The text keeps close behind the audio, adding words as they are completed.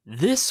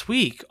This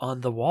week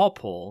on the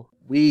Walpole,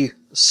 we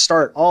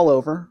start all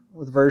over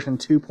with version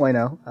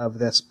 2.0 of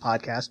this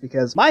podcast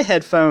because my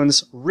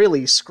headphones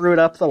really screwed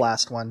up the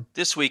last one.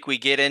 This week we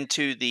get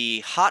into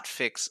the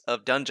hotfix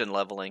of dungeon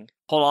leveling.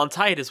 hold on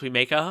tight as we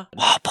make a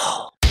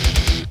Walpole.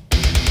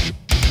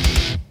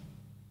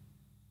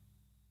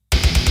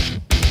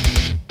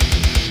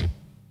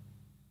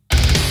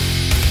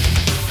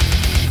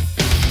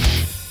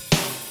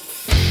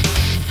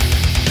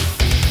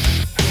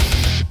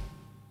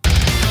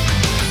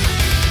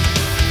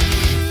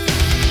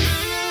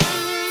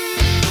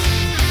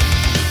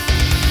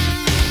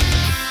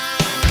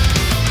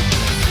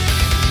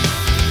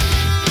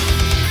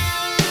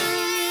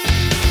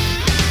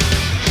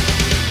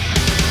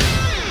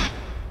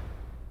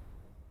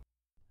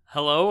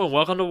 Hello and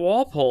welcome to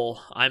Walpole.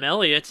 I'm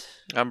Elliot.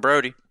 I'm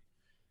Brody.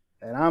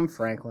 And I'm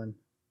Franklin.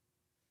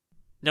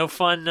 No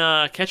fun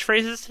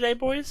catchphrases today,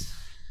 boys?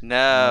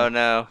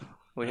 No.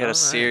 We had All a right.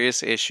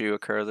 serious issue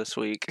occur this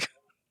week.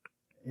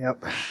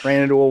 Yep,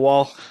 ran into a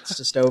wall. It's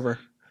just over.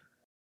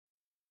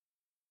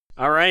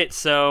 All right,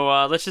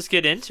 so let's just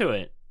get into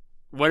it.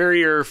 What are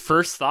your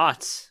first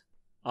thoughts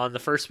on the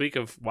first week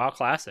of WoW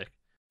Classic?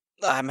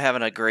 I'm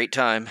having a great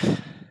time.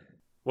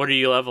 What are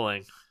you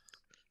leveling?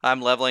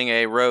 I'm leveling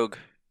a rogue.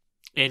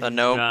 In, A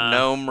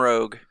gnome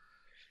rogue.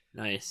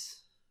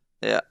 Nice.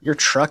 You're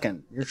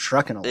trucking. You're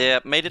trucking a lot. Yeah,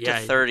 made it Yeah,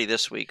 to 30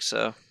 this week,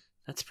 so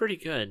That's pretty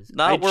good.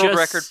 not world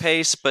record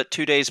pace, but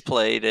 2 days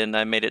played, and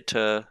I made it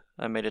to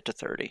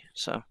 30.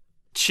 So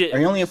Shit. Are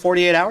you only in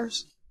 48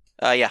 hours?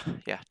 yeah,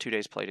 2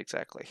 days played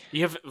exactly.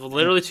 You have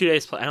literally 2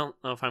 days play. I don't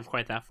know if I'm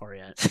quite that far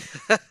yet.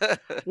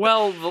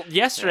 Well,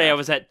 yesterday Yeah. I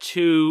was at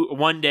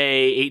 1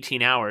 day,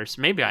 18 hours.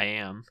 Maybe I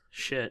am.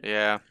 Shit.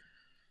 Yeah.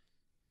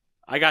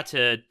 I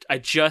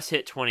just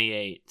hit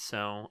 28,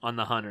 so on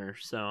the hunter,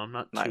 so I'm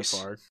not Nice. too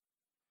far.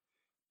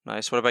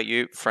 Nice. What about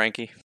you,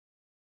 Frankie?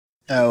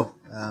 Oh,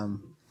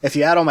 if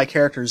you add all my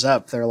characters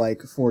up, they're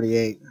like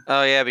 48.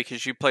 Oh yeah,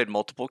 because you played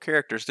multiple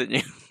characters,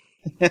 didn't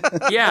you?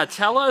 Yeah,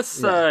 tell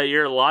us Yeah.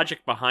 your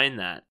logic behind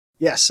that.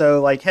 Yeah,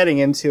 so like heading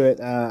into it,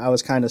 I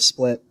was kind of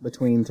split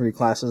between 3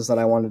 classes that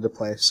I wanted to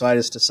play. So I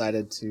just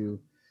decided to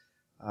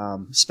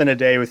spend a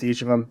day with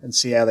each of them and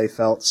see how they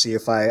felt, see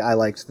if I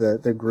liked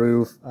the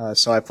groove.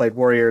 So I played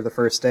Warrior the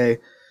first day,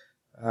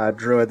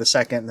 Druid the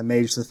second, and the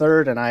Mage the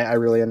third, and I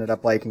really ended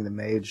up liking the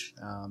Mage.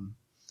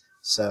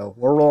 So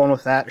we're rolling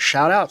with that.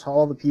 Shout out to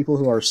all the people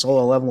who are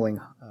solo leveling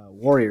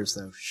Warriors,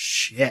 though.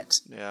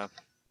 Shit. Yeah.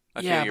 I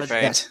Yeah, feel your but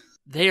pain. Yes.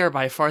 They are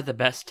by far the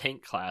best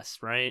tank class,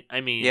 right?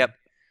 I mean, Yep.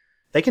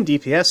 They can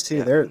DPS too.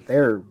 Yeah.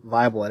 They're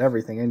viable at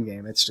everything in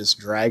game. It's just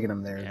dragging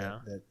them there Yeah.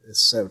 that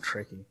is so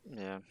tricky.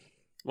 Yeah.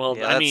 Well,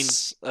 Yeah, I mean,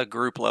 that's a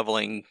group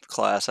leveling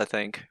class, I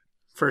think.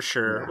 for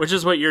sure, Yeah. which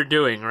is what you're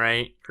doing,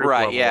 right? Group Right,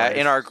 level yeah. wise.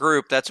 In our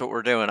group, that's what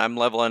we're doing. I'm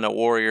leveling a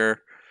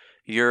warrior.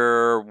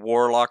 You're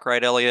warlock,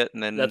 right, Elliot?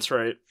 And then That's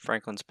right.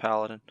 Franklin's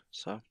paladin.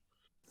 So,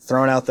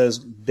 Throwing out those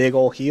big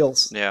ol'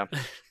 heals. yeah.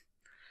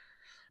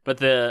 But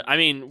the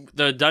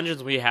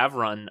dungeons we have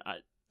run,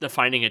 the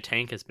finding a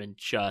tank has been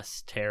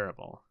just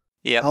terrible.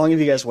 Yep. How long have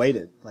you guys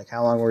waited? Like,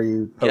 how long were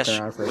you poking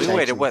around for a we tank?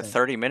 waited, so you think?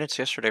 30 minutes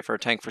yesterday for a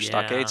tank for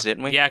stockades,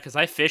 didn't we? Yeah, because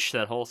I fished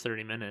that whole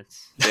 30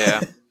 minutes.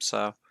 Yeah,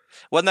 so.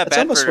 Wasn't that That's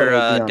bad almost for what it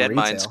would be on Dead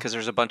Mines, retail. because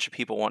there's a bunch of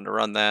people wanting to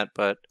run that,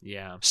 but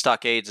Yeah.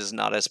 stockades is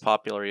not as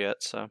popular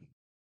yet, so.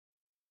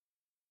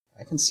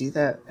 I can see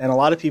that. And a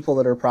lot of people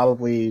that are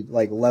probably,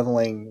 like,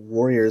 leveling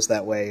warriors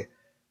that way,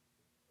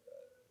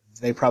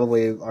 they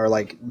probably are,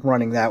 like,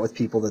 running that with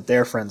people that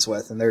they're friends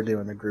with, and they're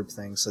doing the group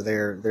thing, so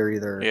they're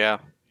either, Yeah.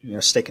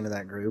 sticking to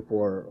that group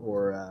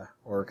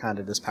or kind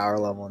of just power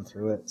leveling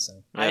through it,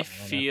 so. I Yep.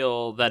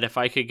 feel that if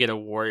I could get a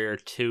warrior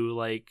to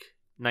like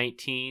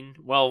 19,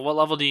 well, what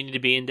level do you need to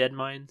be in Dead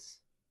Mines?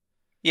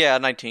 Yeah,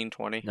 19,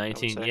 20. I would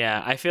 19, say.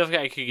 yeah. I feel like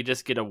I could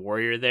just get a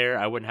warrior there.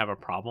 I wouldn't have a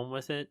problem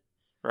with it.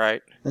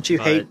 Right. Don't you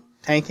But- hate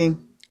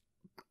tanking?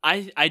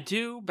 I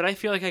do, but I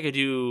feel like I could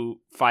do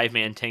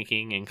 5-man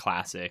tanking in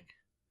Classic.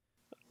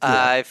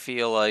 Yeah. I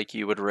feel like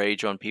you would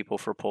rage on people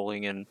for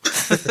pulling in.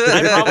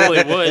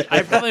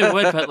 I probably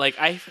would, but like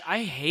I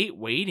hate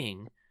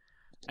waiting.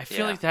 I feel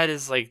Yeah. like that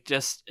is like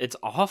just it's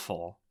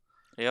awful.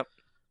 Yep,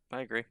 I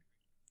agree.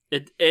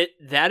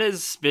 That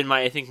has been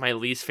my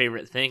least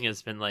favorite thing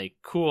has been like,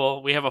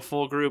 cool, we have a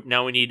full group,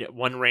 now we need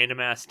one random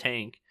ass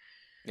tank.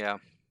 Yeah.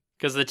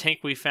 Because the tank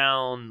we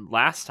found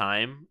last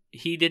time,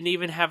 he didn't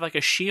even have like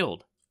a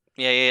shield.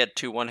 Yeah, he had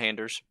 2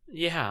 one-handers.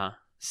 Yeah.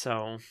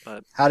 So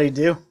How'd he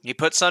do? He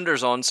put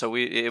Sunders on, so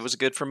it was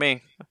good for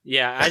me.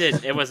 yeah,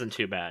 it wasn't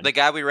too bad. The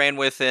guy we ran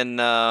with in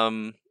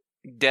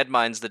Dead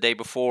Mines the day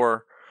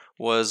before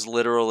was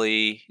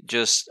literally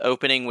just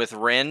opening with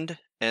Rend,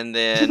 and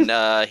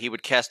then he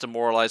would cast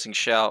Demoralizing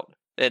Shout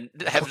and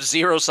have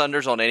 0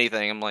 Sunders on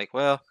anything. I'm like,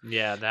 well,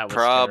 yeah, that was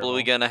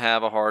probably terrible. gonna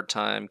have a hard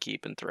time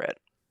keeping threat.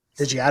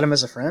 Did you add him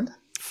as a friend?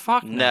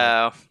 Fuck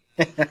no.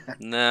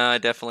 No, I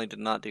definitely did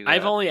not do that.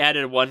 I've only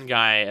added one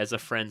guy as a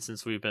friend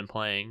since we've been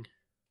playing.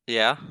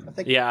 Yeah. I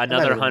think Yeah, I might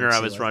another have hunter run I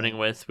two, was think. running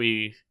with.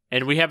 We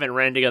haven't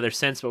ran together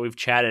since, but we've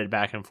chatted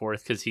back and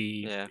forth because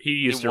he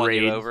used He to won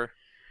raid. you over.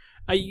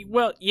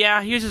 Well,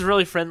 yeah, he was just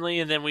really friendly,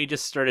 and then we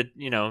just started,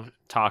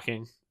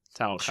 talking. That's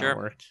how it kind Sure. of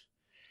worked.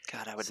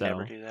 God, I would So-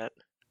 never do that.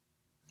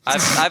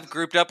 I've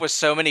grouped up with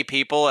so many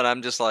people, and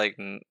I'm just like,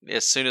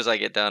 as soon as I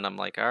get done, I'm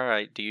like, all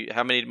right,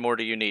 how many more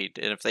do you need?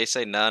 And if they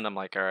say none, I'm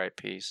like, all right,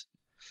 peace.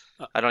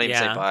 I don't even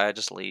say yeah. bye. I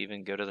just leave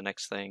and go to the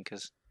next thing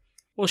because.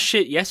 Well,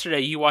 shit, yesterday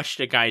you watched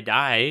a guy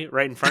die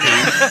right in front of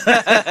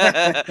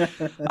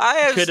you.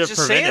 I was Could've just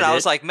saying, prevented I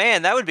was it. like,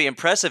 man, that would be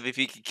impressive if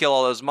you could kill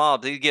all those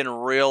mobs. He's getting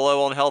real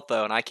low on health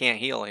though, and I can't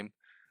heal him.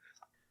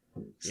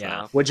 So,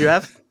 Yeah. What'd you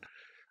have?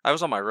 I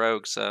was on my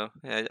rogue, so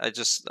I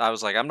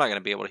was like, I'm not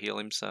gonna be able to heal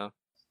him. So,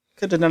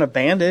 Could have done a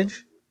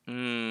bandage.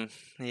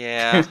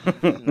 yeah,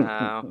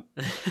 no,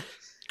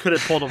 Could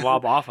have pulled a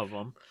mob off of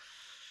him.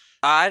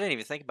 I didn't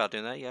even think about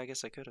doing that. Yeah, I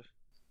guess I could have.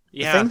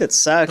 Yeah. The thing that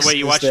sucks The way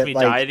you is watched that, me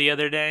like, die the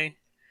other day.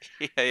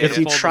 Yeah, if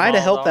you pulled the try to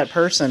mob help that off.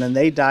 person and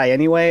they die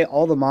anyway,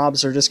 all the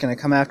mobs are just going to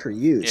come after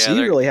you. Yeah, So you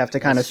they're- really have to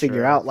kind of that's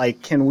figure true. out,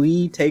 like, can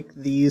we take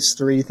these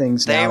 3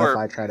 things They down were if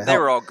I try to they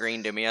help? were all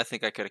green to me. I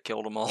think I could have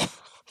killed them all.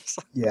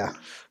 Yeah.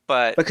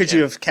 But Could yeah.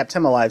 you have kept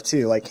him alive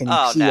too? Like, can you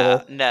Oh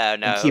heal?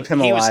 no! keep him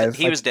he alive, Was,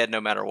 he like- was dead no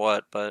matter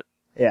what. But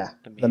Yeah.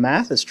 I mean, The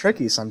math is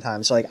tricky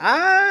sometimes. Like,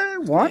 I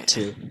want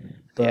to,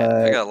 but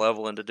yeah, I got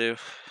leveling to do.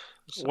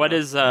 So, What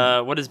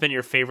has been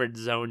your favorite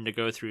zone to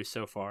go through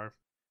so far?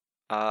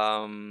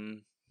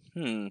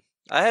 I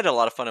had a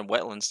lot of fun in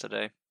wetlands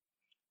today.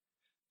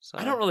 So,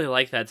 I don't really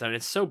like that zone.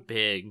 It's so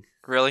big.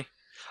 really.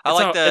 I It's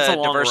like it's the a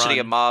long diversity run.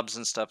 of mobs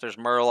and stuff. There's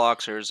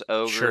murlocs, there's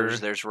ogres, Sure.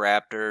 there's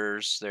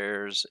raptors,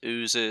 there's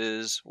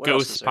oozes. What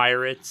else is Ghost there?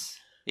 pirates.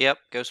 Yep,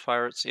 ghost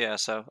pirates. Yeah,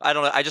 so I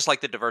don't know. I just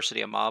like the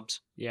diversity of mobs.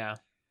 Yeah.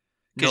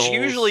 Because Gnolls.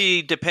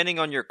 usually, depending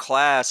on your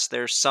class,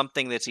 there's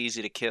something that's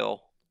easy to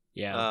kill.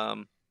 Yeah.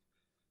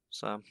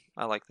 So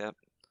I like that.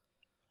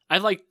 I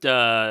liked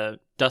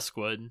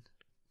Duskwood.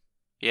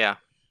 Yeah,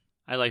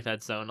 I like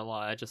that zone a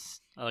lot.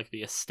 I like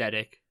the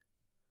aesthetic.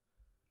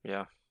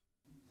 yeah.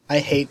 I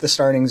hate the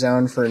starting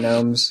zone for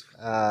gnomes.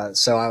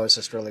 So I was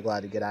just really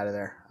glad to get out of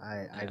there.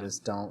 I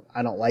just don't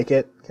like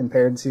it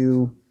compared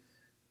to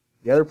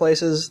the other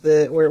places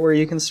where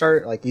you can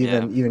start. Like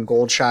even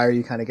Goldshire,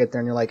 you kind of get there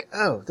and you're like,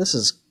 oh, this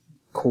is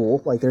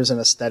cool. Like there's an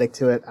aesthetic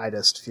to it. I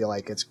just feel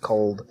like it's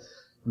cold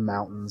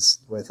mountains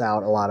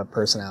without a lot of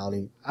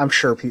personality. I'm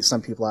sure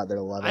some people out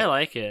there love it. I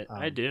like it.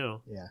 I Um,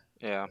 do. Yeah.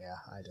 Yeah,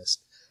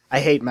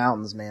 I hate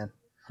mountains, man.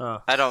 Huh.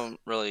 I don't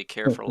really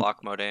care for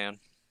Loch Modan.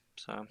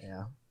 So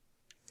Yeah.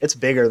 It's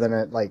bigger than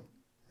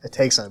it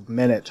takes a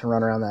minute to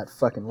run around that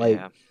fucking lake.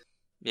 yeah.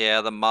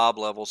 Yeah, the mob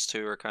levels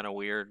too are kind of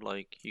weird.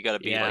 Like you got to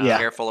be Yeah. Yeah.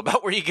 careful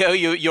about where you go.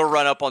 You'll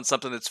run up on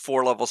something that's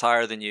 4 levels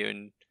higher than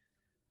you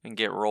and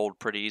get rolled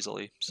pretty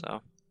easily.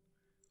 So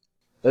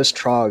Those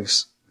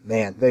trogs,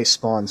 man, they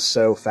spawn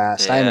so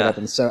fast. I ended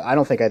Yeah. up I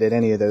don't think I did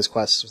any of those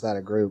quests without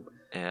a group.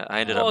 yeah, I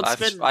ended Well, up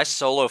it's been- I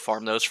solo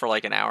farmed those for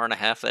like an hour and a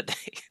half that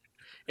day.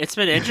 It's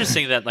been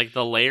interesting that like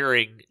the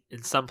layering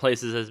in some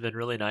places has been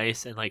really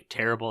nice and like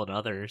terrible in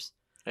others.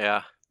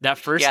 Yeah. That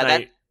first Yeah,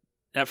 night,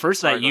 that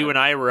first Sorry, night, go you ahead. and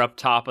I were up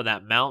top of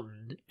that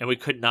mountain, and we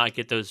could not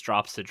get those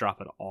drops to drop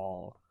at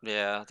all.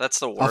 Yeah, that's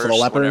the of worst. the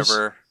lepers?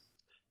 Whenever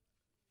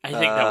I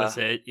think that was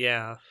it.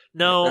 Yeah. that's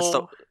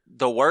No.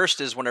 the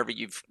worst is whenever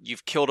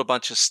you've killed a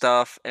bunch of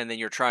stuff and then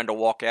you're trying to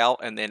walk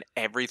out and then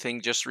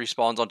everything just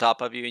respawns on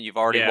top of you and you've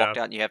already Yeah. walked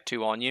out and you have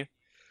 2 on you.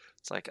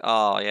 It's like,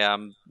 oh yeah,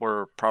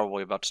 we're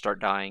probably about to start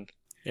dying.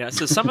 Yeah.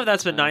 So some of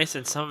that's been Yeah. nice,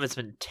 and some of it's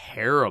been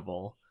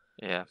terrible.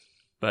 Yeah.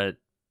 But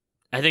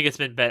I think it's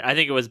been better. I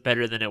think it was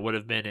better than it would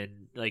have been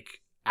in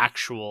like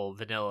actual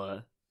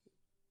vanilla.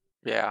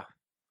 Yeah.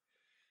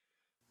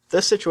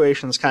 Those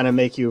situations kind of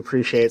make you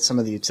appreciate some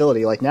of the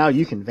utility. Like now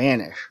you can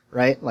vanish,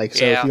 right? Like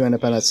so Yeah. if you end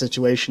up in a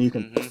situation, you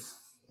can. Mhm.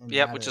 and you're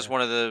Yep, out which of is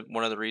there.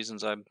 one of the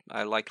reasons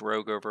I liked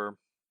Rogue over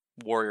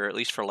Warrior, at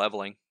least for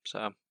leveling.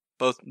 So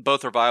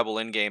both are viable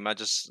in game. I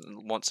just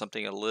want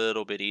something a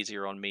little bit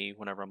easier on me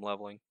whenever I'm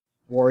leveling.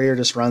 Warrior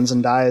just runs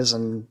and dies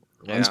and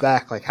runs Yeah.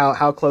 back. Like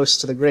how close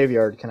to the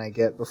graveyard can I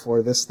get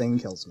before this thing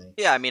kills me?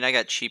 Yeah, I mean, I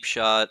got Cheap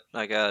Shot,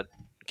 I got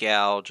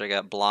Gouge, I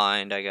got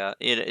Blind, I got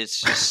it.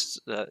 It's just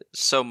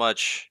so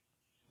much,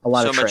 A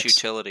lot so of much tricks.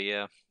 utility.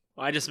 Yeah.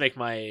 I just make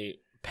my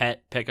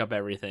pet pick up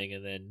everything,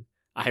 and then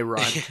I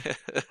run.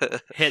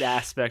 Hit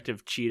aspect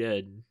of Cheetah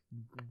and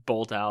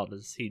bolt out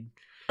as he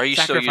Are you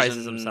still sacrifices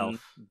using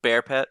himself.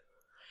 Bear Pet?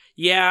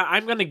 Yeah,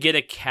 I'm gonna get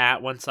a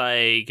cat once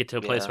I get to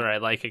a place Yeah. where I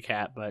like a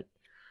cat, but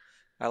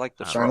I like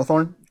the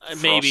Stranglethorn?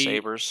 maybe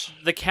Sabers.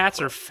 the cats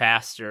are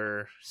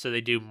faster, so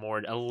they do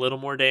a little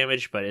more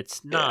damage, but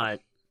it's not.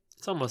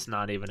 It's almost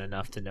not even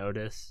enough to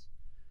notice.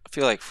 I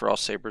feel like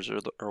Frost Sabers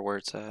are where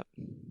it's at,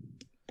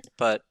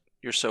 but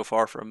you're so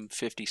far from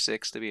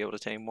 56 to be able to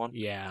tame one.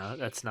 Yeah,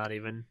 that's not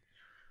even.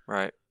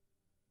 Right.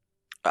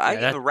 Yeah, The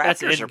that's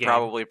Raptors are in-game.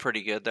 probably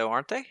pretty good though,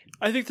 aren't they?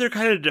 I think they're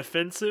kind of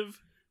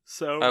defensive,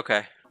 so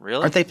Okay.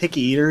 Really? Aren't they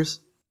picky eaters?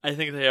 I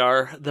think they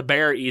are. The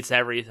bear eats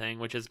everything,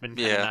 which has been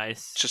kind of Yeah,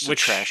 nice. It's just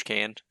which, a trash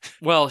can.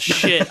 Well,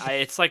 shit,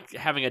 it's like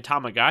having a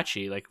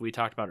Tamagotchi, like we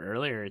talked about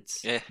earlier.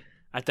 It's Yeah.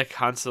 I have to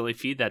constantly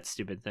feed that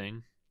stupid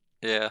thing.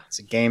 Yeah. It's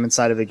a game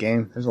inside of a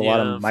game. There's a lot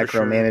Yeah, of for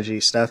sure.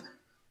 micromanaging stuff.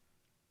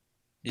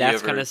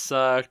 That's kind of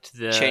sucked.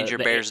 Change your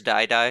bear's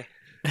dye.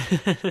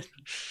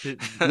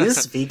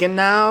 This vegan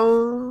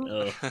now?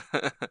 Ugh.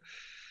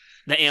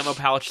 The ammo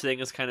pouch thing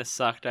has kind of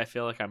sucked. I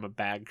feel like I'm a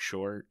bag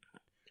short.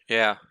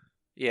 Yeah.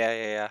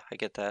 I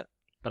get that.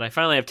 But I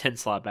finally have 10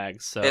 slot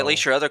bags, so... At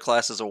least your other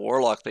class is a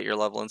warlock that you're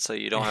leveling, so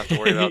you don't have to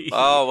worry about...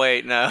 Oh,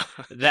 wait, no.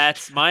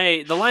 That's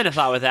the line of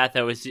thought with that,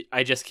 though, is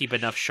I just keep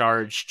enough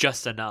shards,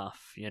 just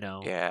enough,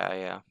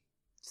 Yeah.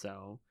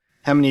 So...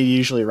 How many do you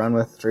usually run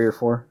with? 3 or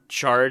 4?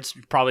 Shards,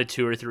 probably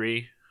 2 or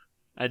 3.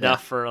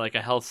 Enough for like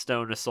a health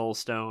stone, a soul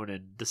stone,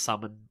 and to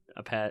summon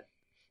a pet.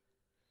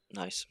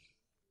 Nice.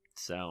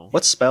 So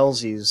what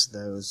spells use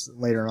those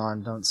later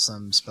on? Don't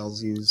some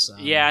spells use?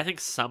 Yeah, I think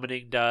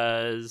summoning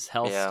does.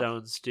 Health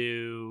stones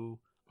do.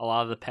 A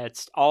lot of the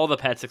pets, all the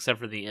pets except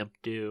for the imp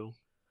do.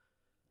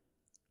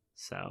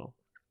 So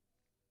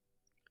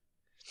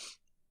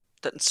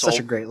such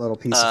a great little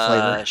piece of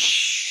flavor.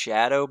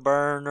 Shadow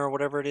burn or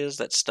whatever it is.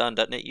 That stun,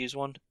 doesn't it use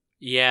one?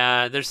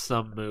 Yeah, there's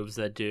some moves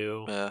that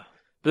do. Yeah.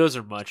 Those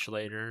are much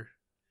later.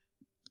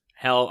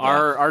 Hell,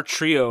 our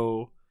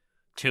trio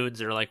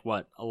tunes are like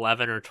what,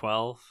 11 or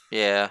 12?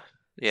 Yeah,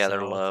 So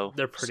they're low.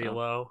 They're pretty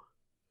low.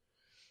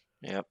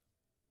 Yep.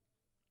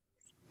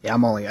 Yeah,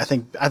 I'm only. I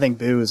think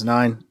Boo is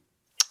 9.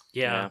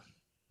 Yeah.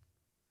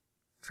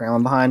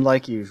 Trailing behind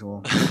like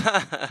usual.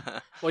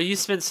 Well, you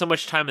spend so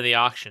much time in the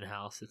auction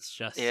house. It's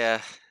just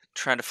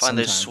trying to find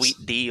those Sometimes.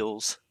 sweet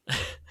deals.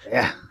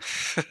 Yeah.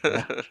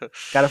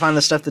 Got to find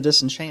the stuff to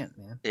disenchant,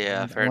 man.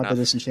 Yeah, fair I want enough.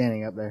 the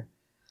disenchanting up there.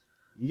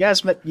 You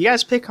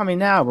guys pick on me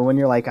now, but when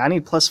you're like, I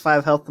need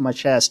 +5 health to my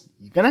chest,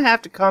 you're gonna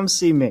have to come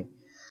see me.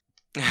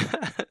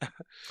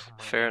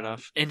 Fair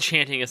enough.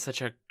 Enchanting is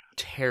such a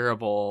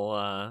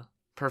terrible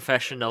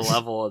professional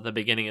level at the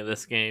beginning of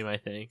this game, I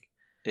think.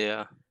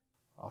 Yeah.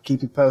 I'll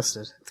keep you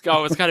posted. It's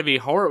got to be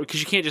horrible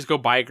because you can't just go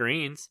buy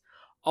greens.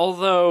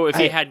 Although, if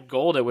you had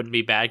gold, it wouldn't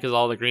be bad because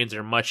all the greens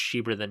are much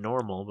cheaper than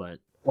normal. But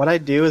what I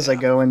do is I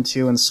go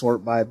into and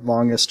sort by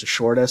longest to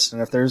shortest,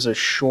 and if there's a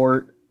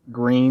short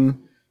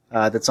green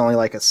that's only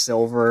like a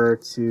silver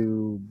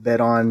to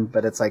bid on,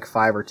 but it's like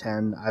 5 or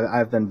 10,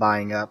 I've been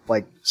buying up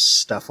like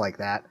stuff like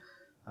that,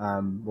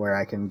 where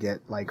I can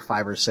get like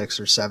 5 or 6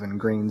 or 7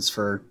 greens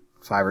for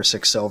 5 or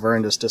 6 silver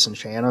and just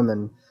disenchant them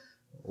and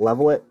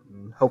level it.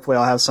 And hopefully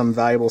I'll have some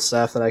valuable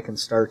stuff that I can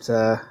start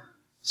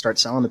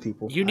selling to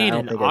people. you need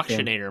an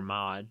auctionator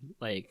mod,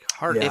 like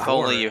hardcore. If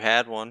only you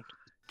had one.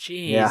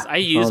 Jeez, Yeah, I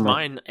use only.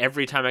 mine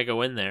every time I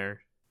go in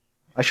there.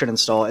 I should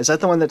install it. Is that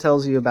the one that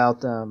tells you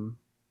about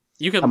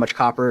You can how much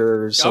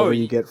copper or silver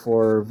you get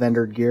for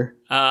vendored gear?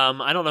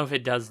 I don't know if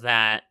it does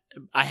that.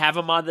 I have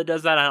a mod that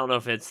does that. I don't know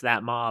if it's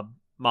that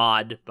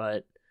mod,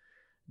 but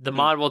the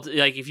mod will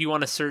like if you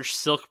want to search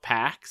silk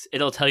packs,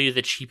 it'll tell you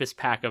the cheapest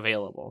pack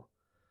available.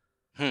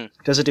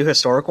 Does it do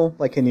historical?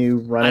 Like, can you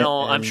run it?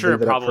 I'm sure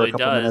it probably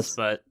does, minutes?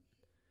 but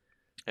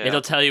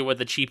it'll tell you what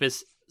the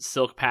cheapest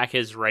silk pack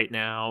is right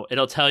now.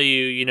 It'll tell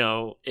you,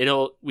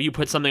 you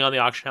put something on the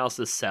auction house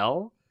to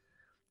sell,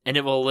 and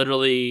it will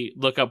literally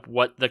look up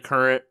what the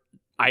current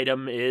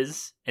item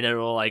is, and it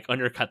will like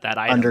undercut that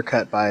item.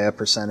 Undercut by a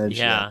percentage.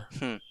 Yeah.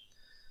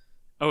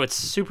 Oh, it's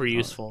super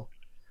useful.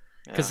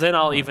 Because then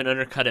I'll even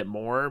undercut it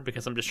more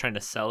because I'm just trying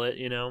to sell it,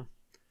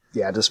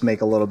 Yeah, just make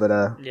a little bit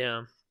of...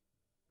 Yeah.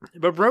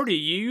 But Brody,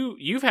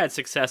 you've had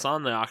success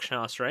on the auction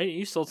house, right?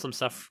 You sold some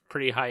stuff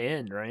pretty high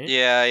end, right?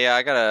 Yeah.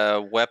 I got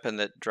a weapon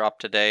that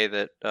dropped today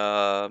that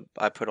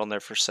I put on there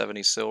for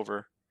 70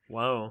 silver.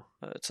 Whoa.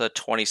 It's a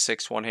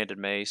 26 one-handed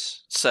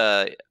mace. It's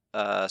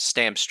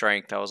stamp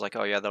strength. I was like,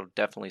 oh yeah, that'll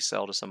definitely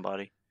sell to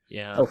somebody.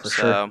 Yeah. Oh, for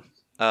sure.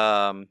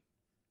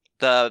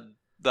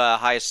 The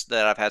highest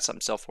that I've had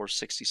something sell for is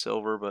 60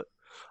 silver, but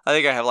I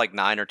think I have like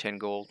 9 or 10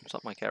 gold,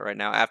 something like that right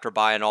now, after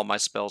buying all my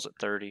spells at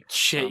 30.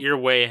 Shit, you're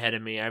way ahead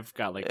of me. I've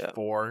got like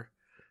 4,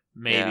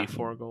 maybe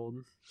 4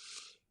 gold.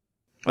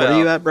 What are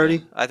you at,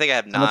 Brody? I think I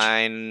have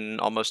 9,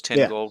 almost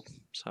 10 gold.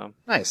 So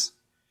nice.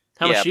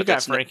 How much you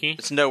got, Frankie?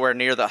 It's nowhere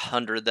near the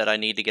 100 that I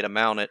need to get a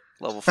mount at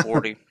level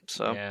 40.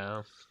 So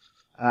yeah.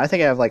 I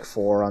think I have like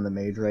 4 on the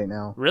mage right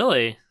now.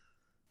 Really?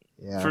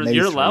 Yeah. For maybe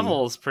your 3.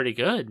 level is pretty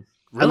good.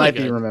 Really I might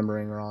good. be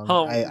remembering wrong.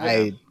 Oh,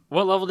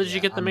 what level did you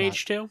get the I'm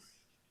mage to?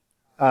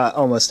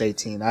 Almost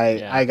 18.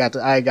 I got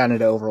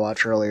into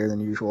Overwatch earlier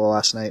than usual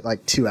last night,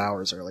 like 2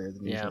 hours earlier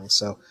than usual.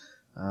 So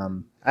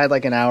I had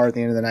like an hour at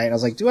the end of the night, and I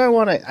was like, do I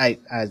want to? I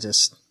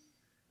just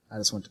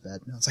went to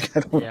bed. I was like,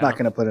 I'm not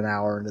going to put an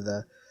hour into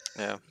the.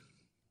 Yeah.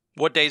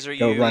 What days are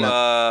you?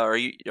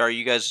 Are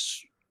you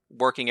guys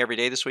working every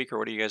day this week, or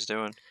what are you guys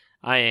doing?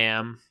 I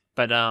am,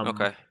 but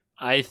okay.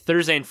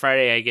 Thursday and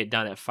Friday I get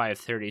done at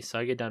 5:30, so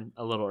I get done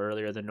a little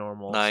earlier than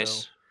normal. Nice.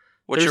 So.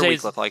 What's your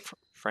week look like,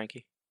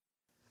 Frankie?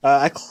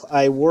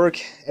 I work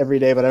every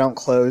day, but I don't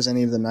close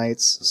any of the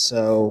nights.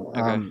 So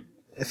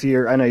if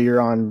I know you're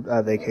on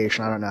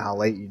vacation. I don't know how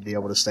late you'd be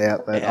able to stay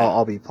up, but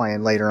I'll be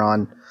playing later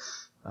on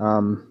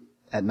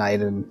at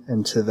night and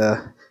into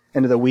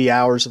the wee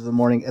hours of the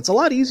morning. It's a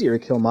lot easier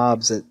to kill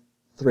mobs at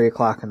 3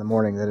 o'clock in the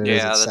morning than it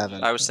is at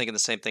 7. I was thinking the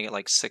same thing at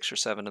like 6 or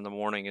 7 in the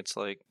morning. It's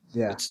like,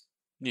 yeah,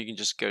 you can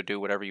just go do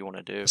whatever you want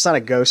to do. It's not a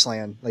ghost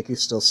land, like you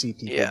still see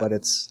people, Yeah. but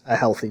it's a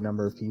healthy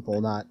number of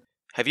people, not...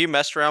 Have you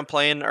messed around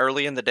playing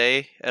early in the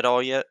day at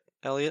all yet,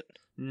 Elliot?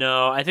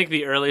 No, I think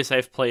the earliest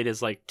I've played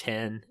is like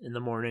 10 in the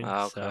morning.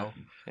 Oh, okay. So,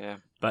 Yeah.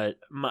 but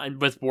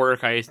with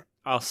work, I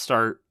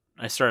start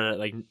at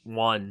like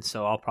 1,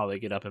 so I'll probably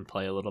get up and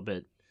play a little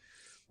bit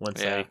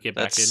once I get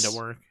back into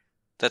work.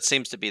 That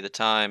seems to be the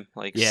time,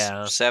 like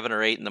 7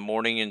 or 8 in the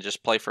morning, and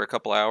just play for a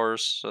couple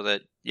hours so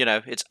that,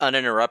 it's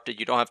uninterrupted.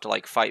 You don't have to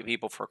like fight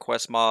people for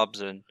quest mobs,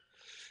 and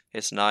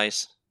it's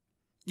nice.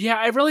 Yeah,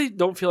 I really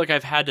don't feel like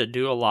I've had to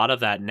do a lot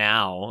of that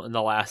now in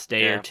the last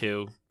day or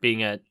two,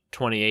 being at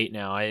 28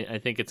 now. I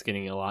think it's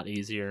getting a lot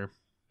easier.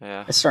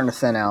 Yeah. It's starting to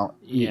thin out,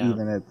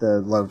 even at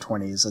the low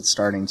 20s. It's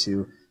starting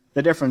to...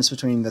 The difference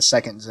between the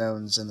second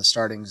zones and the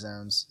starting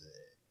zones,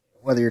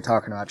 whether you're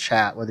talking about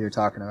chat, whether you're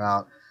talking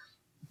about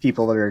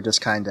people that are just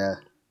kind of...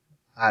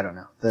 I don't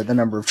know. The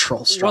number of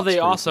trolls. Well, it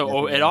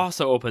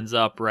also opens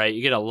up, right?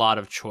 You get a lot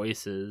of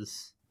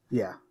choices.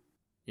 Yeah.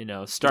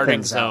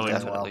 Starting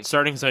zone.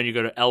 Starting zone, you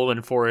go to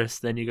Elwyn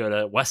Forest, then you go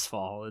to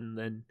Westfall, and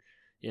then,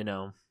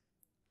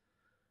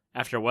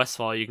 after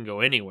Westfall, you can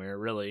go anywhere,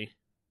 really.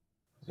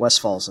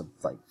 Westfall's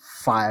like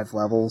 5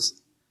 levels.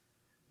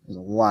 There's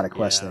a lot of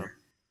quests there.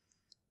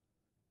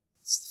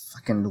 It's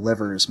fucking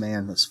livers,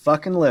 man. Those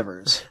fucking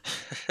livers.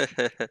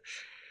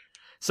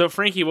 So,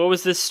 Frankie, what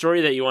was this story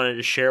that you wanted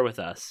to share with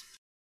us?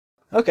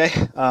 Okay.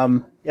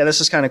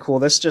 This is kind of cool.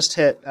 This just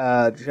hit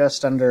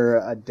just under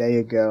a day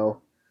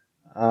ago.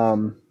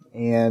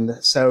 And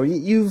so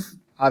you've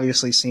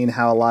obviously seen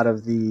how a lot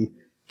of the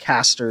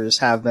casters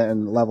have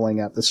been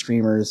leveling up. The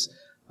streamers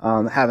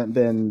haven't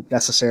been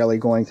necessarily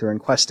going through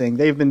and questing.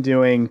 They've been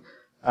doing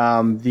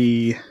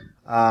the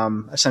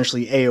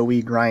essentially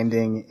AoE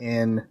grinding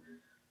in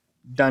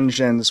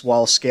dungeons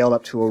while scaled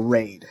up to a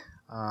raid.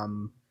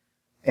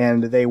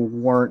 And they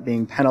weren't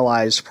being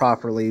penalized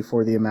properly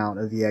for the amount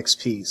of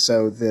EXP.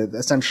 So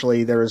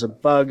essentially there was a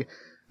bug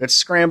that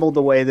scrambled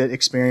the way that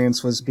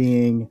experience was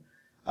being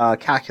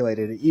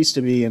calculated. It used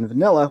to be in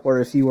vanilla where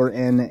if you were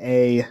in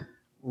a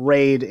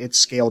raid, it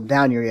scaled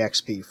down your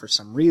EXP. For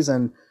some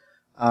reason,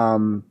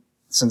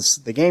 since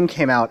the game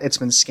came out, it's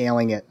been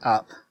scaling it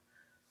up.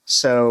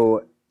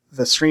 So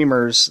the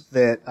streamers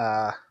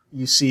that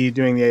you see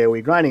doing the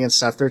AoE grinding and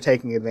stuff, they're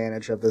taking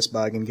advantage of this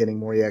bug and getting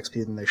more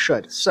EXP than they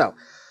should. So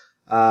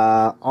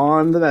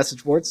on the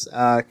message boards,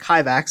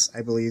 Kyvax,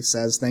 I believe,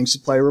 says, thanks to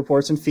player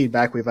reports and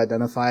feedback, we've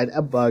identified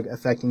a bug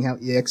affecting how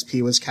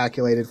EXP was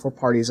calculated for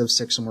parties of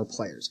 6 or more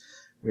players.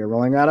 We are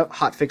rolling out a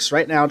hotfix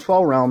right now in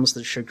 12 realms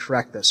that should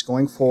correct this.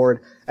 Going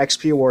forward,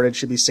 XP awarded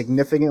should be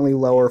significantly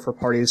lower for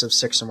parties of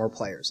 6 or more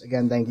players.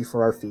 Again, thank you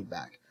for our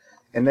feedback.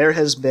 And there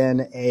has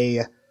been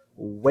a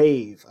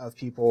wave of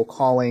people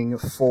calling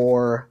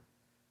for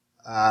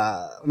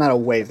not a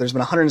wave. There's been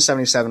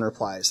 177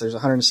 replies. There's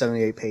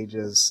 178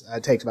 pages.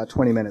 It takes about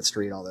 20 minutes to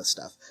read all this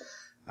stuff.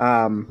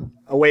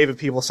 A wave of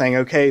people saying,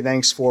 okay,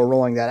 thanks for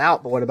rolling that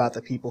out, but what about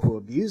the people who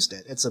abused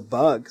it? It's a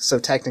bug, so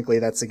technically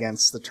that's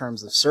against the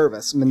terms of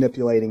service,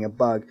 manipulating a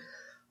bug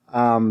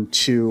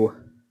to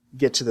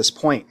get to this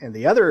point. And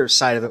the other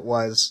side of it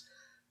was,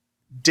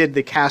 did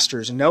the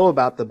casters know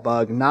about the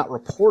bug, not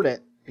report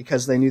it,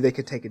 because they knew they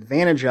could take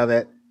advantage of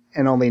it,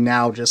 and only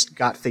now just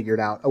got figured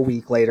out a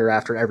week later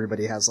after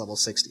everybody has level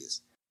 60s.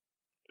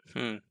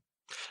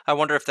 I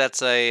wonder if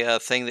that's a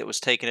thing that was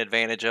taken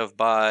advantage of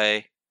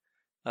by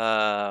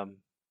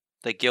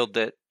the guild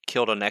that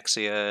killed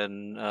Onyxia.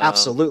 And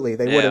absolutely,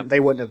 they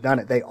wouldn't have done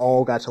it. They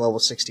all got to level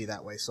 60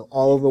 that way. So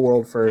all of the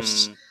world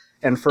firsts,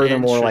 and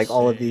furthermore, like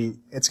all of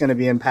it's going to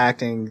be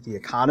impacting the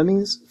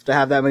economies to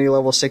have that many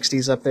level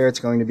 60s up there. It's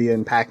going to be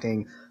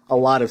impacting a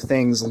lot of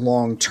things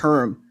long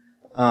term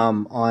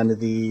on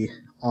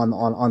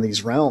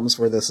these realms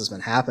where this has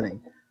been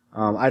happening.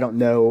 I don't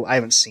know. I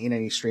haven't seen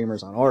any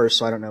streamers on ours,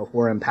 so I don't know if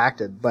we're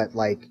impacted. But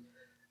like,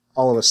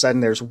 all of a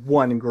sudden, there's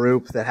one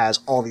group that has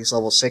all these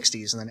level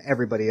 60s, and then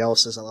everybody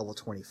else is at level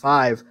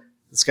 25.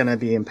 It's going to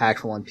be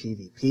impactful on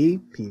PvP,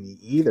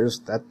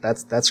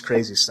 PvE. That's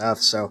crazy stuff.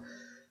 So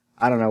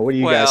I don't know. What do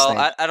you guys think?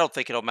 Well, I don't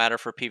think it'll matter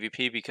for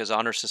PvP because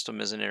honor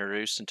system isn't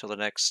introduced until the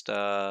next.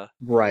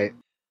 Right.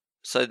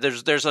 So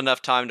there's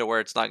enough time to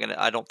where it's not gonna.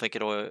 I don't think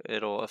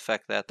it'll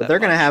affect that. But they're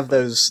gonna have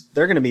those.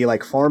 They're gonna be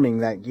like farming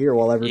that gear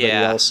while everybody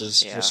else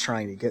is just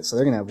trying to get. So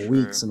they're gonna have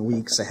weeks and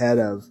weeks ahead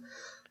of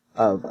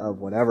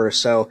whatever.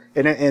 So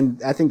and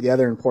I think the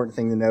other important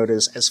thing to note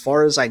is, as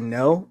far as I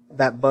know,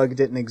 that bug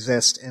didn't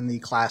exist in the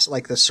class,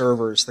 like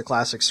the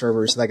classic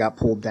servers that got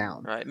pulled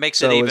down. Right. It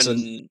makes it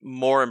even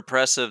more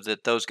impressive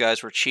that those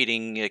guys were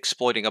cheating,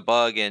 exploiting a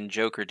bug, and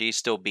Joker D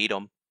still beat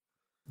them.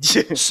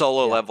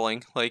 Solo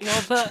leveling, like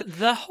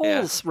the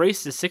whole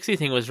race to 60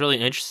 thing was really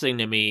interesting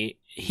to me.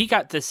 He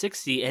got to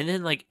 60, and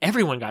then like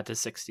everyone got to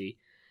 60.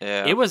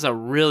 Yeah, it was a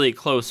really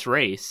close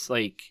race.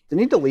 Like, didn't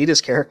he delete his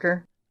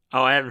character?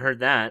 Oh, I haven't heard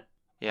that.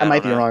 Yeah, I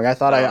might be wrong. I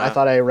thought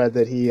I read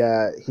that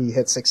he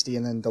hit 60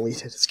 and then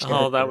deleted his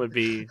character.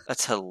 Oh,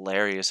 that's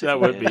hilarious. That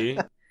would be.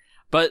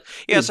 But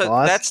Yeah, Hey, so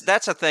boss.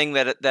 that's a thing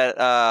that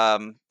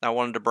I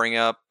wanted to bring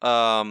up.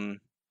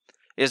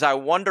 Is I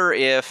wonder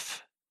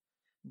if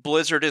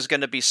Blizzard is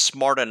going to be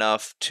smart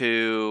enough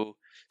to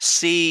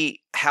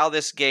see how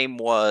this game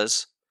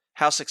was,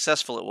 how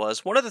successful it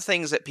was. One of the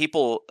things that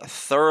people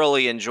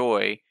thoroughly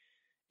enjoy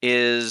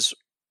is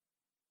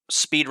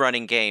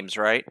speedrunning games,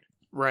 right?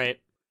 right.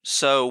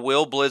 So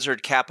will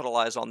Blizzard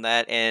capitalize on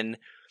that and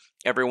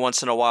every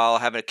once in a while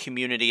have a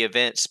community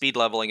event, speed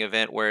leveling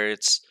event where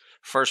it's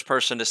first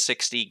person to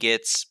 60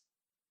 gets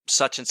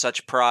such and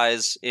such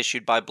prize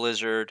issued by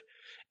Blizzard,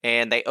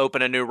 and they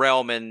open a new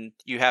realm and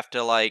you have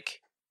to like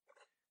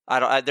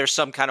there's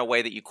some kind of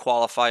way that you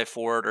qualify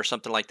for it or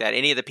something like that.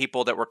 Any of the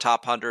people that were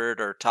top 100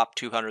 or top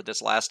 200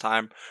 this last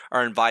time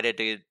are invited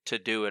to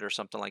do it or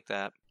something like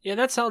that. Yeah,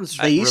 that sounds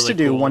They used really to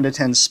do cool. 1 to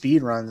 10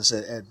 speed runs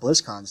at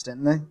BlizzCons,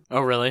 didn't they?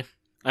 Oh, really?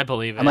 I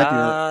believe it. I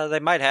might be- They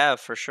might have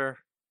for sure.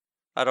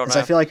 I don't Because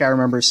know. I feel like I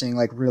remember seeing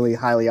like really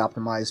highly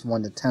optimized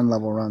 1 to 10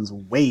 level runs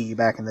way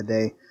back in the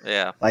day,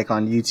 Yeah. like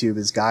on YouTube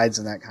as guides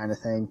and that kind of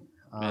thing.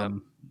 Yeah.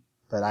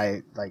 But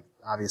I like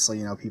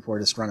obviously people are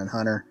just running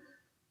Hunter.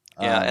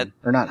 Yeah,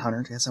 or not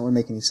Hunter. I guess that wouldn't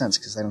make any sense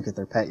because they don't get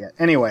their pet yet.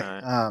 Anyway,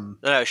 Right.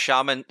 No,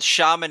 Shaman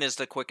is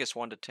the quickest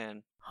 1 to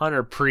 10.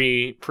 Hunter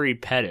pre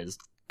pet is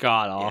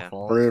god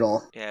awful.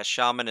 brutal. Yeah,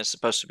 Shaman is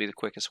supposed to be the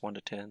quickest 1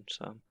 to 10.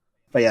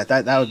 But yeah,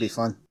 that would be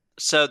fun.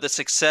 So the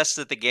success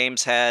that the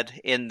game's had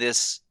in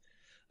this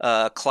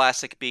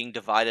classic being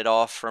divided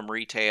off from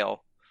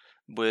retail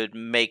would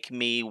make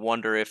me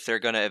wonder if they're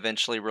going to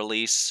eventually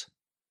release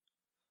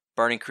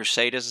Burning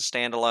Crusade as a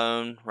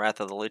standalone, Wrath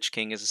of the Lich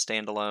King as a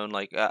standalone.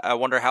 Like, I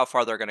wonder how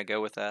far they're going to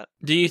go with that.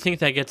 Do you think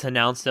that gets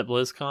announced at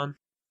BlizzCon?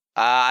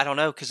 I don't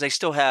know, because they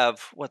still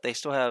have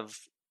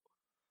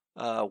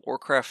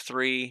Warcraft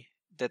 3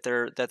 that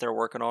they're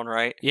working on,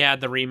 right? Yeah,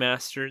 the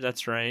remaster.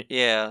 That's right.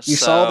 Yeah. You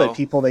saw that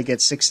people that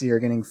get 60 are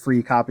getting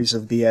free copies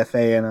of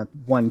BFA and a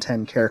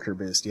 110 character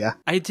boost. Yeah,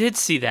 I did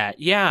see that.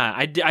 Yeah,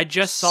 I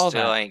just saw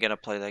Still, that. I ain't gonna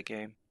play that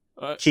game.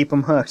 keep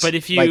them hooked. But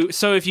if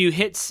you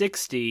hit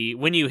 60,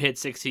 when you hit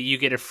 60, you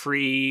get a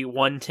free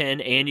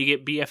 110 and you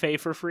get BFA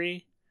for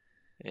free.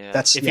 Yeah.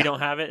 that's If you don't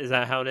have it, is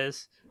that how it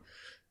is?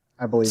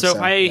 I believe so. So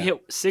if I yeah.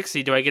 hit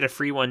 60, do I get a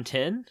free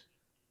 110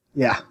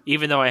 yeah,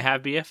 even though I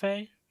have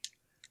BFA?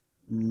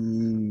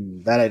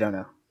 that I don't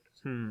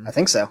know. I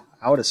think so.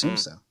 I would assume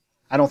so.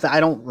 I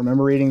don't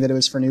remember reading that it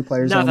was for new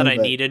players. Not only, that I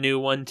but... need a new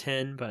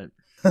 110, but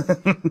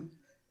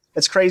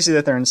it's crazy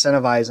that they're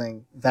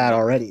incentivizing that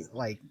already.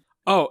 Like,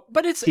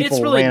 but it's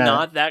People really ran out.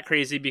 not that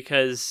crazy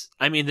because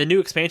I mean the new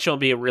expansion will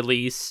be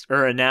released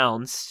or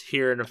announced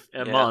here in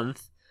a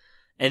month,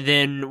 and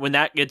then when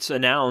that gets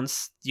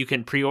announced, you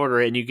can pre-order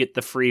it and you get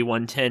the free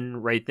 110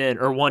 right then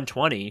or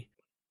 120.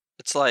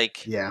 It's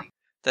like yeah,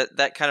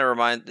 that kind of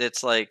reminds.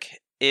 It's like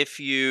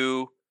if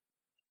you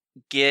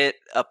get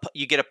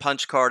a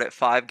punch card at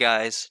Five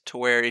Guys to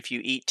where if you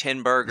eat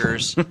 10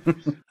 burgers,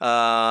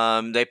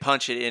 they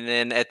punch it, and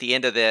then at the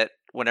end of that,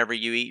 whenever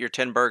you eat your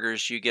 10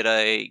 burgers, you get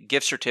a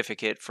gift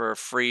certificate for a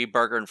free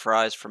burger and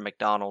fries from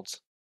McDonald's.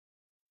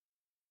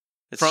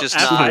 It's From just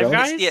at not. Five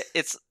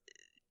Guys?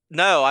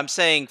 No, I'm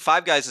saying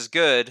Five Guys is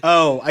good.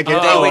 Oh, I get.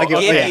 They I would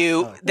get- give yeah.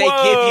 you. Oh. They give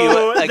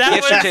you a that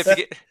gift was-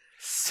 certificate.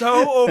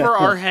 So over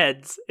our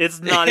heads, it's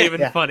not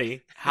even Yeah.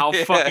 funny how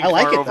Yeah. fucking I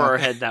like far it, over though. our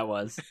head that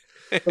was.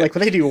 Like,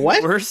 when they do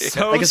what? We're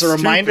so Like, as a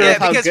reminder stupid.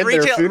 of how because good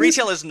their food is?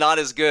 retail is not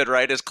as good,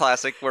 right, as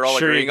classic. We're all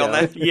Sure you agreeing on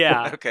go. that.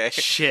 Yeah. Okay.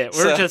 Shit,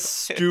 we're So- just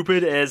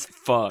stupid as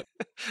fuck.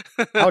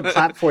 I would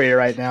clap for you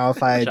right now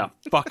if I Bunch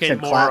of fucking could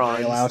clap morons.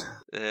 very loud.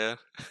 Yeah.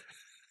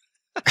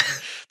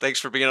 Thanks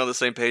for being on the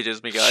same page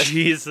as me, guys.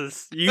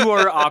 Jesus, you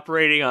are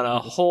operating on a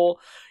whole.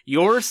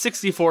 You're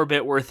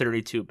 64-bit, we're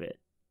 32-bit.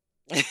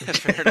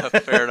 Fair enough.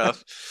 Fair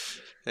enough.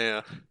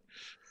 Yeah.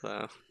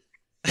 So.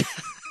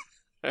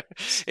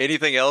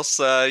 Anything else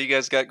you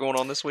guys got going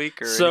on this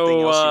week, or anything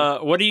So,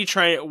 else? what are you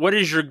trying? What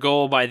is your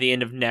goal by the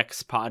end of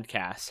next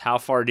podcast? How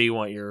far do you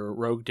want your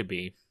rogue to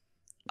be?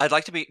 I'd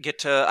like to get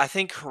to. I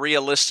think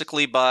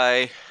realistically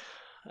by.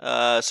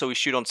 So we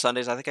shoot on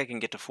Sundays. I think I can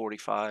get to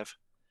 45.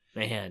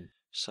 Man,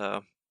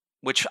 So,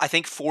 which I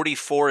think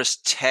 44 is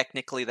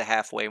technically the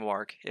halfway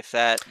mark. If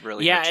that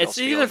really. yeah, hurts it's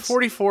y'all's either feelings.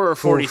 44 or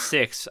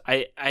 46.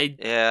 I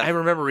Yeah.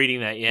 remember reading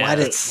that. Yeah, Why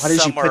did It's you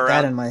somewhere put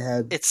that around- in my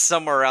head? It's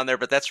somewhere around there,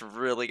 but that's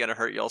really gonna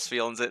hurt y'all's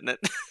feelings, isn't it?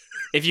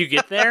 if you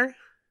get there,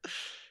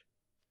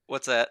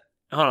 What's that?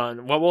 hold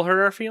on. What will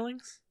hurt our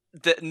feelings?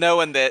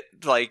 Knowing that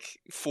like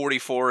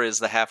 44 is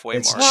the halfway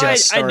It's mark. Well,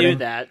 just I knew starting.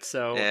 that,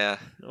 so Yeah,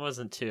 it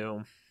wasn't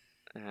too.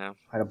 yeah,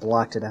 I'd have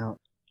blocked it out.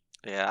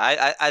 yeah.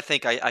 I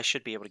think I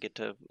should be able to get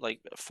to like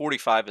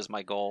 45 is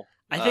my goal.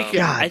 I think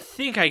God. I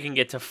think I can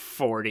get to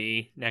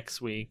 40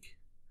 next week.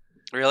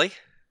 Really?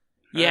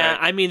 Yeah,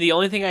 Alright. I mean the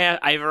only thing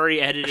I've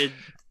already edited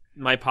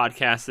my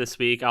podcast this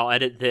week. I'll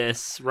edit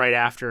this right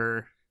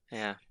after,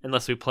 Yeah.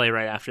 unless we play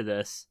right after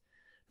this,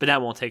 but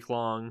that won't take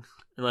long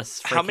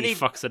unless How Frankie many-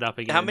 fucks it up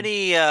again. How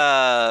many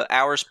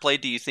hours played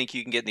do you think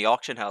you can get in the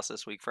auction house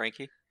this week,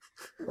 Frankie?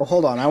 Well,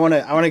 hold on. I want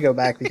to go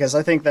back because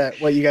I think that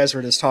what you guys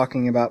were just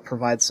talking about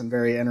provides some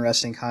very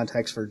interesting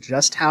context for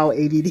just how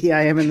ADD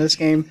I am in this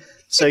game.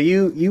 So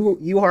you're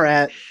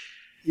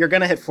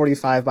gonna hit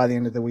 45 by the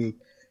end of the week.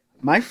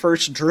 My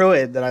first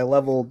druid that I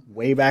leveled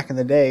way back in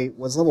the day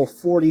was level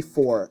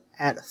 44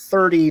 at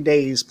 30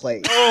 days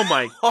played. Oh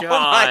my god! Oh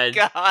my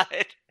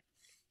god!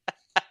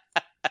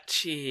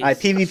 Jeez. I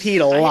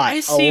PvP'd a lot. I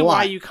see a lot,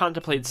 why you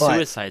contemplate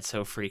suicide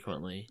so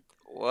frequently.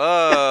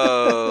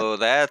 Whoa,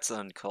 that's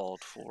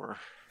uncalled for.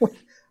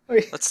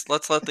 Let's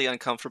let the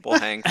uncomfortable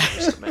hang for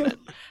just a minute.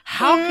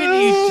 How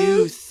can you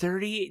do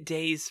 30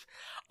 days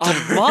a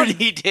month?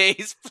 30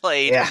 days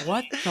played. Yeah.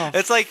 What the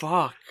It's like-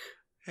 fuck?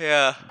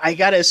 Yeah. I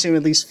gotta assume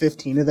at least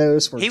 15 of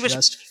those were He was-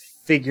 just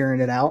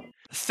figuring it out.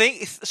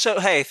 Think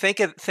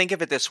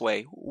of it this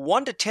way.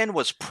 1 to 10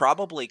 was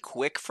probably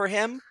quick for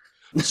him.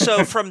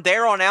 So from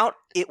there on out,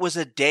 it was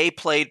a day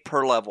played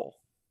per level.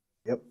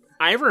 Yep.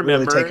 I Really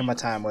remember taking my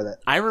time with it.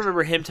 I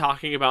remember him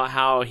talking about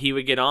how he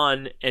would get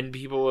on and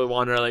people would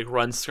want to like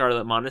run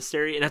Scarlet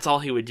Monastery, and that's all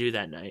he would do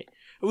that night.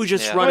 We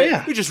just Yeah. run Oh, it.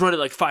 yeah. We just run it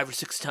like 5 or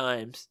 6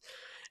 times.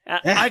 Yeah.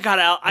 I got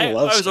out. I I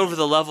love was Scarlet. over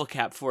the level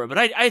cap for it, but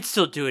I'd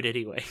still do it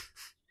anyway.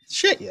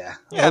 Shit, yeah.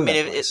 Yeah, I love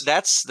mean, that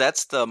place.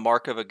 that's the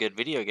mark of a good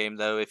video game,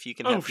 though. If you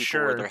can have Oh, people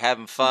sure. where they're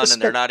having fun Just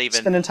and they're not even.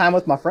 spending time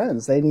with my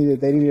friends. They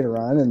needed to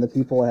run, and the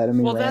people ahead of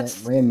me Well,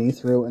 that's- ran me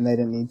through it when they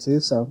didn't need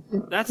to. So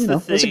That's you the know,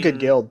 thing. It's a good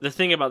guild. The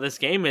thing about this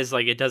game is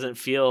like it doesn't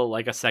feel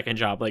like a second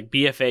job. Like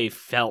BFA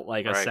felt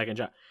like a Right. second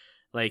job.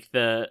 Like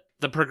the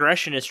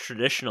progression is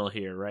traditional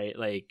here, right?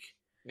 Like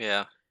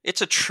Yeah,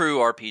 it's a true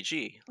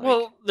RPG. Like,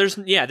 well, there's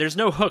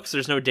no hooks,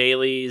 there's no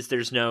dailies,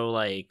 there's no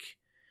like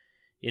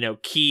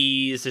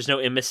keys, there's no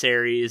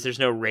emissaries, there's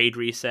no raid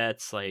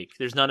resets, like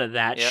there's none of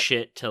that Yep.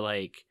 shit to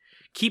like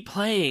keep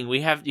playing.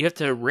 You have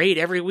to raid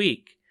every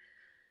week.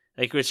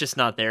 Like it's just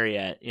not there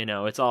yet,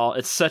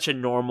 it's such a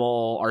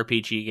normal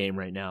RPG game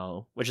right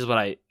now, which is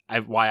why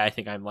I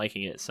think I'm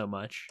liking it so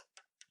much.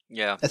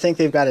 yeah, I think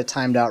they've got it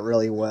timed out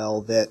really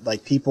well. That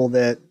like people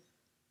that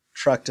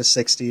truck to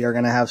 60 are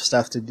going to have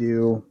stuff to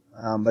do,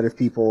 but if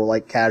people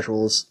like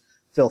casuals,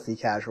 filthy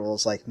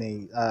casuals like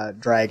me,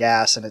 drag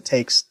ass, and it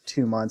takes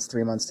 2 months,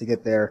 3 months to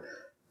get there,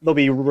 they'll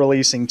be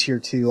releasing tier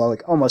 2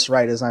 like almost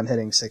right as I'm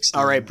hitting 60.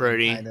 All right,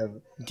 Brody. Kind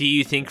of. Do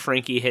you think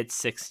Frankie hits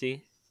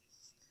 60?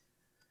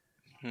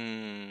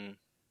 Hmm.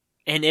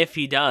 And if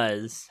he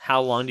does,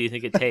 how long do you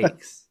think it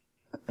takes?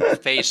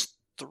 Phase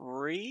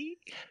 3.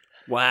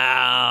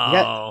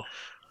 Wow.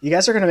 You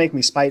guys are going to make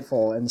me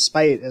spiteful, and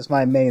spite is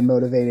my main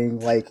motivating,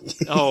 like...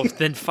 Oh,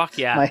 then fuck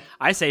yeah. My-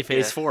 I say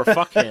phase Yeah. 4,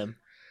 fuck him.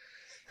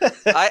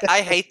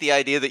 I hate the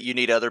idea that you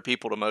need other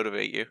people to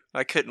motivate you.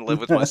 I couldn't live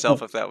with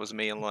myself if that was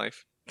me in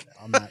life.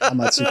 I'm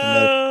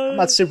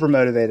not super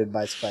motivated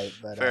by spite,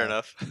 but Fair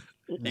enough.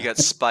 You got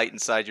spite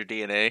inside your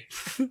DNA.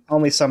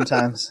 only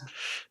sometimes.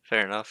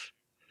 Fair enough.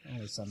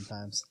 Only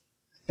sometimes.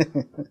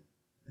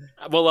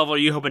 What level are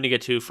you hoping to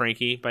get to,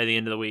 Frankie, by the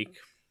end of the week?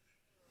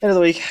 End of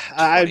the week,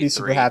 I'd be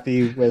super 23.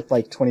 happy with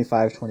like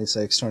 25,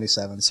 26,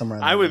 27, somewhere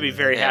in I that would be neighborhood.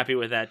 very Yeah. happy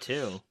with that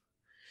too.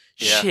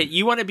 Yeah. Shit,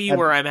 you want to be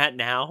where I'm at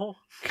now?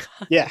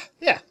 Yeah.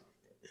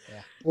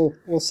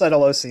 We'll set a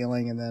low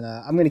ceiling, and then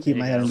I'm going to keep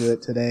There my you head go. into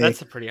it today.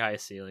 That's a pretty high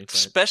ceiling. But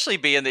Especially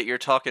being that you're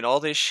talking all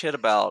this shit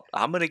about,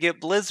 I'm going to get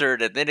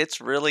Blizzard, and then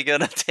it's really going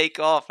to take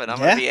off, and I'm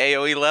going to be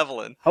AoE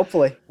leveling.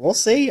 Hopefully. We'll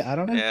see. I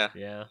don't know. Yeah.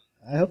 yeah,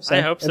 I hope so.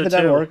 I hope so, If it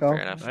doesn't too. work, Fair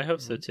enough. I hope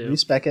so too.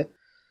 respec it.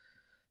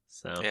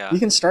 So Yeah. You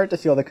can start to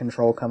feel the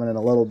control coming in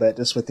a little bit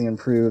just with the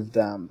improved.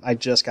 I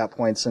just got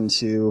points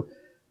into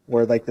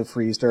where like the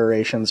freeze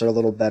durations are a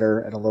little better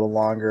and a little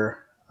longer,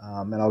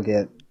 and I'll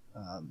get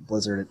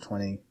Blizzard at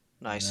 20.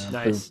 Nice.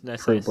 Nice.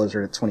 Improved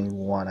Blizzard at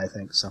 21, I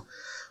think. So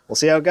we'll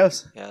see how it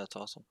goes. Yeah, that's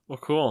awesome. Well,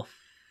 cool.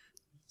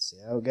 See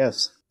how it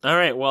goes. All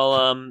right.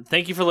 Well,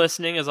 thank you for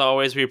listening. As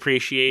always, we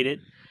appreciate it.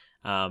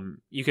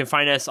 You can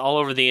find us all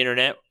over the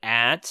internet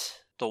at.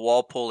 The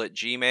Walpole at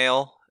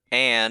Gmail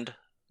and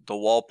the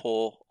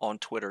Walpole on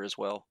Twitter as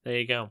well. There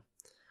you go.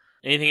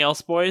 Anything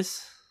else,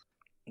 boys?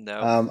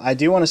 No. I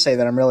do want to say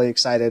that I'm really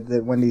excited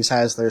that Wendy's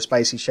has their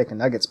spicy chicken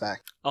nuggets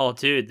back. Oh,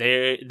 dude,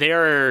 they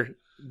are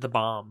the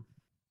bomb.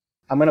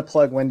 I'm going to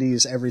plug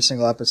Wendy's every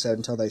single episode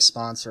until they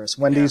sponsor us.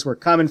 Wendy's, we're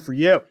coming for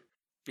you.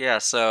 Yeah,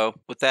 so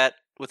with that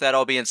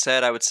all being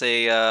said, I would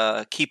say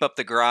keep up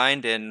the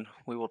grind, and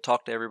we will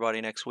talk to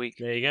everybody next week.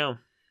 There you go.